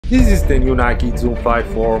This is the new Nike Zoom Fly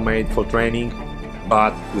 4 made for training,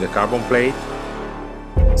 but with a carbon plate.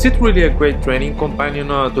 Is it really a great training companion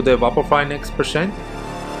to the Vaporfly Next percent?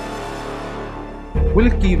 Will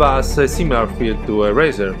it give us a similar feel to a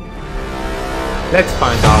Razer? Let's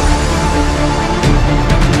find out.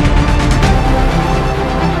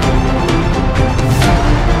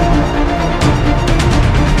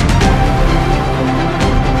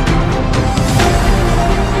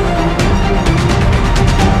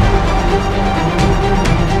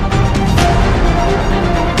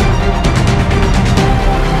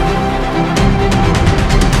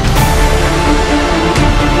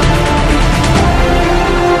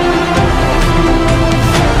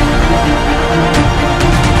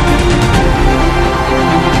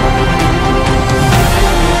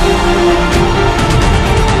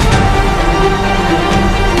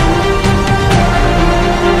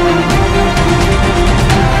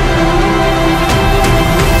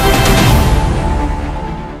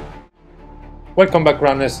 Welcome back,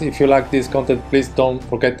 runners. If you like this content, please don't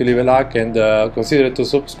forget to leave a like and consider to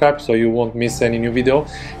subscribe so you won't miss any new video,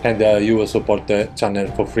 and you will support the channel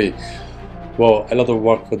for free. Well, a lot of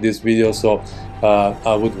work for this video, so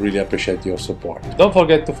I would really appreciate your support. Don't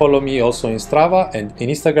forget to follow me also in Strava and in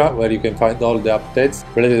Instagram, where you can find all the updates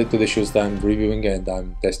related to the shoes that I'm reviewing and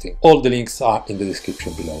I'm testing. All the links are in the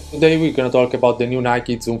description below. Today we're going to talk about the new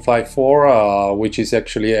Nike Zoom Fly 4, which is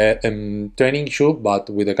actually a training shoe but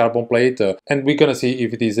with a carbon plate, and we're going to see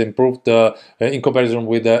if it is improved in comparison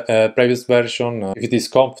with the previous version, if it is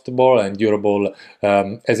comfortable and durable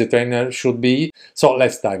as a trainer should be. So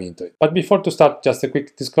let's dive into it. But before to start, just a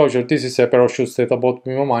quick disclosure: this is a pair of shoes that I bought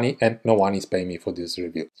with my money and no one is paying me for this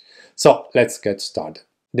review. So let's get started.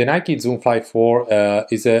 The Nike Zoom Fly 4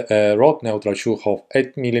 is a road neutral shoe of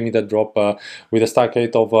 8mm drop with a start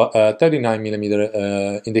height of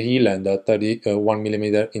 39mm in the heel and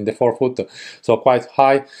 31mm in the forefoot, so quite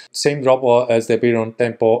high. Same drop as the Perion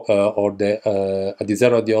Tempo or the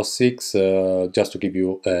Adizero Adios 6, just to give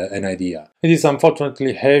you an idea. It is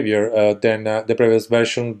unfortunately heavier than the previous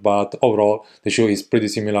version, but overall the shoe is pretty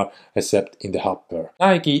similar except in the upper.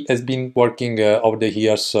 Nike has been working over the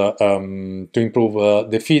years to improve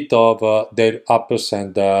the fit of their uppers,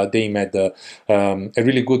 and they made a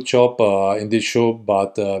really good job in this shoe.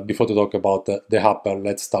 But before to talk about the upper,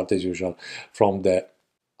 let's start as usual from the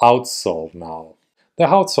outsole now. The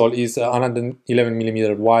outsole is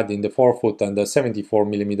 111mm wide in the forefoot and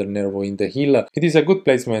 74mm narrow in the heel. It is a good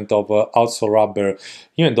placement of outsole rubber,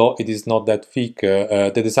 even though it is not that thick.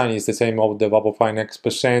 The design is the same of the Vaporfly Next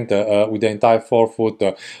percent, with the entire forefoot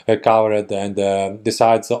covered, and the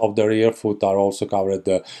sides of the rear foot are also covered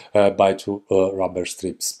by two rubber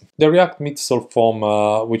strips. The React midsole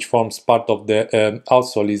foam, which forms part of the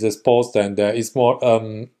outsole, is exposed and is more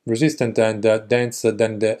resistant and dense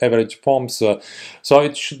than the average foams, so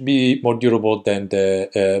it should be more durable than the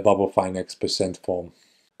Vaporfly Next percent foam.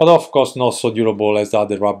 But of course not so durable as the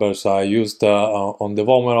other rubbers are used on the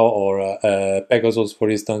Vomero or Pegasus, for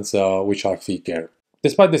instance, which are thicker.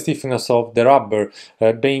 Despite the stiffness of the rubber,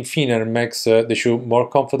 being thinner makes the shoe more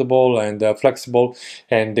comfortable and flexible,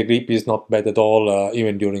 and the grip is not bad at all,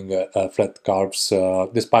 even during flat curves,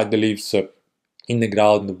 despite the leaves in the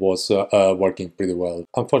ground was working pretty well.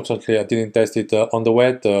 Unfortunately, I didn't test it on the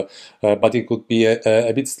wet, but it could be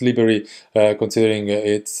a bit slippery considering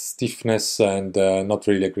its stiffness and not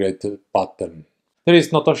really a great pattern. There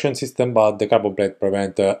is no torsion system, but the carbon plate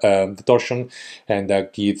prevents the torsion and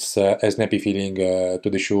gives a snappy feeling to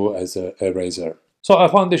the shoe as a Razer. So I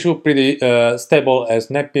found the shoe pretty stable and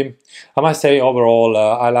snappy. I must say overall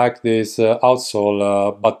I like this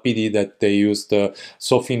outsole, but pity that they used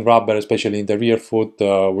so thin rubber, especially in the rear foot,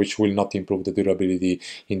 which will not improve the durability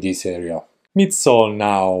in this area. Midsole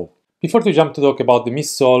now. Before to jump to talk about the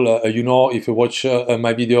midsole, you know, if you watch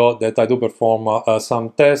my video, that I do perform some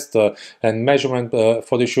tests and measurement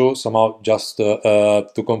for the shoe, somehow just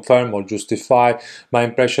to confirm or justify my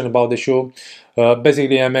impression about the shoe.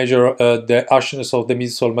 Basically, I measure the harshness of the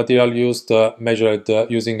midsole material used, measured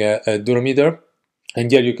using a durometer. And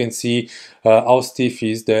here you can see how stiff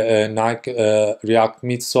is the Nike React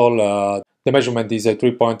midsole. The measurement is a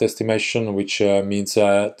 3-point estimation, which means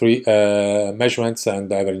 3 measurements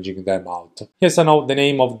and averaging them out. Yes, I know the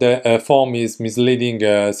name of the foam is misleading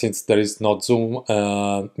since there is not Zoom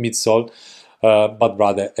midsole, but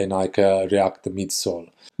rather a Nike React midsole.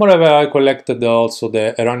 Moreover, I collected also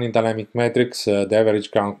the running dynamic metrics, the average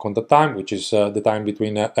ground contact time, which is the time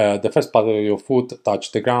between the first part of your foot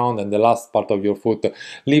touch the ground and the last part of your foot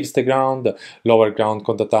leaves the ground. Lower ground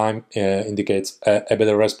contact time indicates a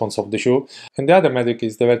better response of the shoe. And the other metric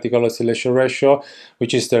is the vertical oscillation ratio,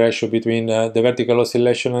 which is the ratio between the vertical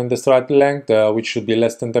oscillation and the stride length, which should be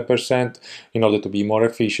less than 10% in order to be more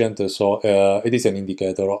efficient. So it is an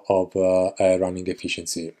indicator of running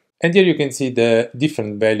efficiency. And here you can see the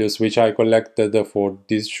different values which I collected for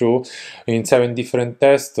this shoe in 7 different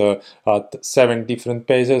tests at 7 different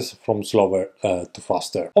paces from slower to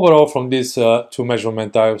faster. Overall, from these 2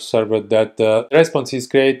 measurements, I observed that the response is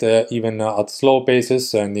great even at slow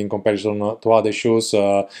paces, and in comparison to other shoes,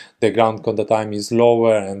 the ground contact time is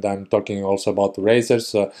lower, and I'm talking also about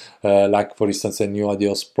racers, like for instance the new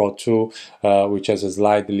Adios Pro 2, which has a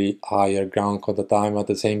slightly higher ground contact time at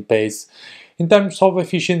the same pace. In terms of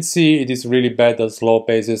efficiency, it is really bad at slow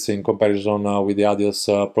paces in comparison with the Adios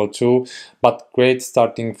Pro 2, but great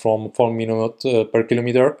starting from 4 minutes per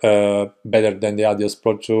kilometer, better than the Adios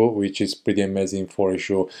Pro 2, which is pretty amazing for a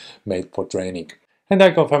shoe made for training. And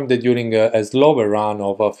I confirmed that during a slower run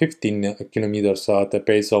of 15 kilometers at a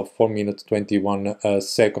pace of 4 minutes 21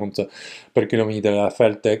 seconds per kilometer, I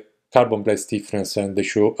felt a carbon plate stiffness, and the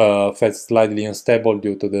shoe felt slightly unstable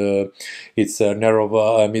due to its narrow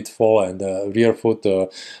midsole and rear foot.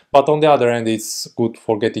 But on the other hand, it's good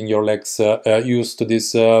for getting your legs used to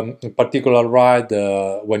this particular ride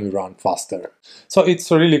when you run faster. So it's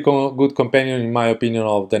a really good companion, in my opinion,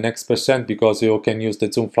 of the Next percent, because you can use the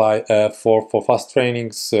Zoomfly for fast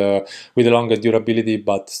trainings with a longer durability,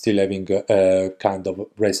 but still having a kind of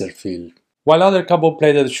racer feel. While other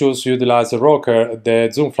carbon-plated shoes utilize a rocker, the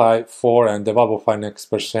Zoomfly 4 and the Vaporfly Next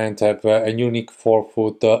percent have a unique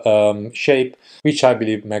forefoot shape, which I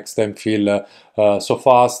believe makes them feel so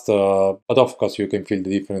fast. But of course, you can feel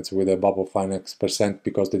the difference with the Vaporfly Next percent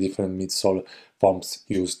because the different midsole forms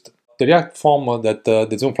used. The React foam that the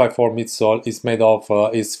Zoomfly 4 midsole is made of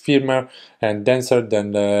is firmer and denser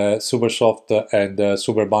than the super soft and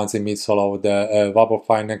super bouncy midsole of the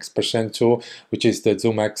Vaporfly Next percent 2, which is the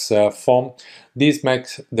ZoomX foam. This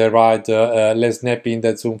makes the ride less snappy in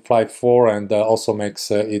the Zoomfly 4 and also makes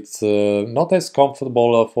it not as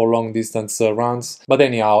comfortable for long distance runs, but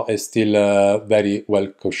anyhow is still very well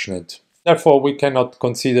cushioned. Therefore, we cannot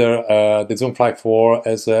consider the Zoomfly 4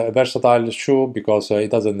 as a versatile shoe because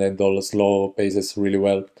it doesn't handle slow paces really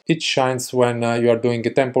well. It shines when you are doing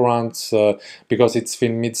tempo runs because its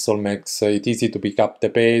thin midsole makes it easy to pick up the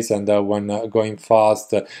pace, and when going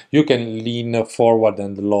fast, you can lean forward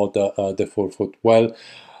and load the forefoot well.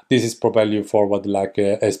 This is propel you forward like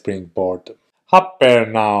a springboard. Upper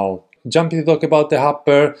now. Jumping to talk about the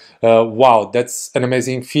upper. Wow, that's an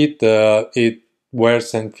amazing fit. It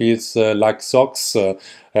wears and feels like socks,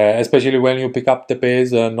 especially when you pick up the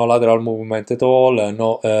pace, no lateral movement at all,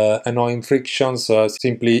 no annoying frictions,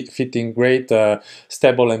 simply fitting great,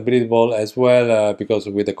 stable and breathable as well, because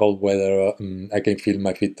with the cold weather I can feel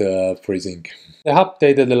my feet freezing. The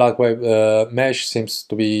updated lightweight mesh seems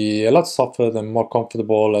to be a lot softer and more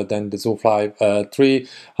comfortable than the Zoomfly 3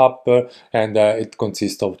 upper, and it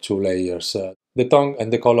consists of 2 layers. The tongue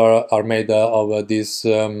and the collar are made of this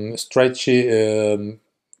stretchy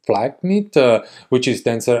flag knit, which is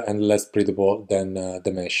denser and less breathable than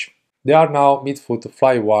the mesh. There are now midfoot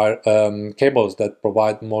flywire cables that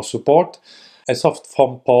provide more support. A soft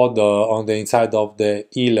foam pod on the inside of the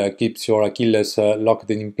heel keeps your Achilles locked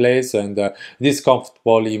in place, and it is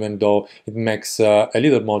comfortable even though it makes a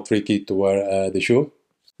little more tricky to wear the shoe.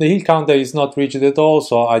 The heel counter is not rigid at all,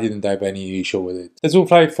 so I didn't have any issue with it. The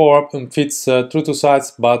Zoomfly 4 fits true to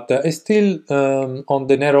size, but is still on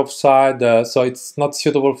the narrow side, so it's not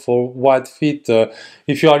suitable for wide feet.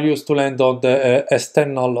 If you are used to land on the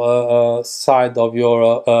external side of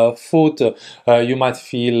your foot, you might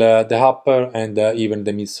feel the upper and even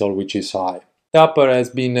the midsole, which is high. The upper has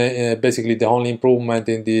been basically the only improvement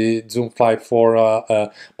in the Zoomfly 4,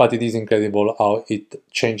 but it is incredible how it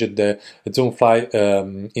changed the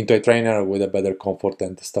Zoomfly into a trainer with a better comfort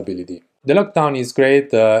and stability. The lockdown is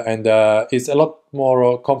great and is a lot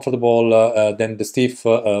more comfortable than the stiff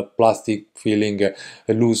plastic feeling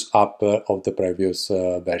loose upper of the previous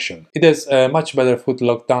version. It has a much better foot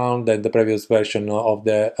lockdown than the previous version of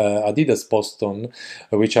the Adidas Boston,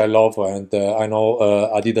 which I love, and I know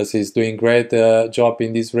Adidas is doing great job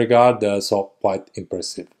in this regard, so quite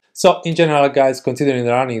impressive. So in general, guys, considering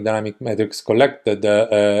the running dynamic metrics collected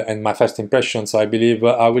and my first impressions, I believe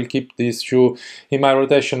I will keep this shoe in my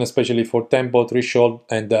rotation, especially for tempo, threshold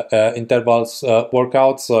and intervals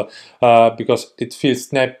workouts, because it feels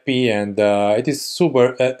snappy and it is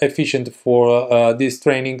super efficient for these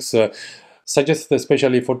trainings. Suggested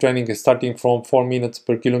especially for training starting from 4 minutes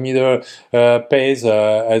per kilometer pace,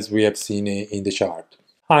 as we have seen in the chart.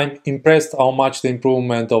 I'm impressed how much the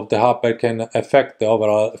improvement of the upper can affect the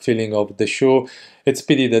overall feeling of the shoe. It's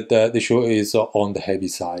pity that the shoe is on the heavy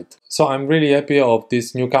side. So I'm really happy of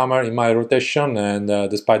this newcomer in my rotation, and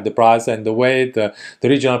despite the price and the weight, the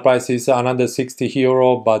original price is another 60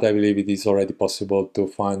 euro, but I believe it is already possible to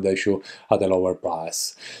find the shoe at a lower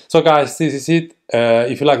price. So guys, this is it.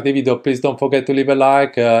 If you like the video, please don't forget to leave a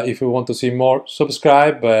like. If you want to see more,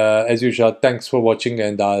 subscribe. As usual, thanks for watching,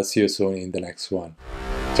 and I'll see you soon in the next one.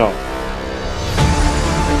 Ciao!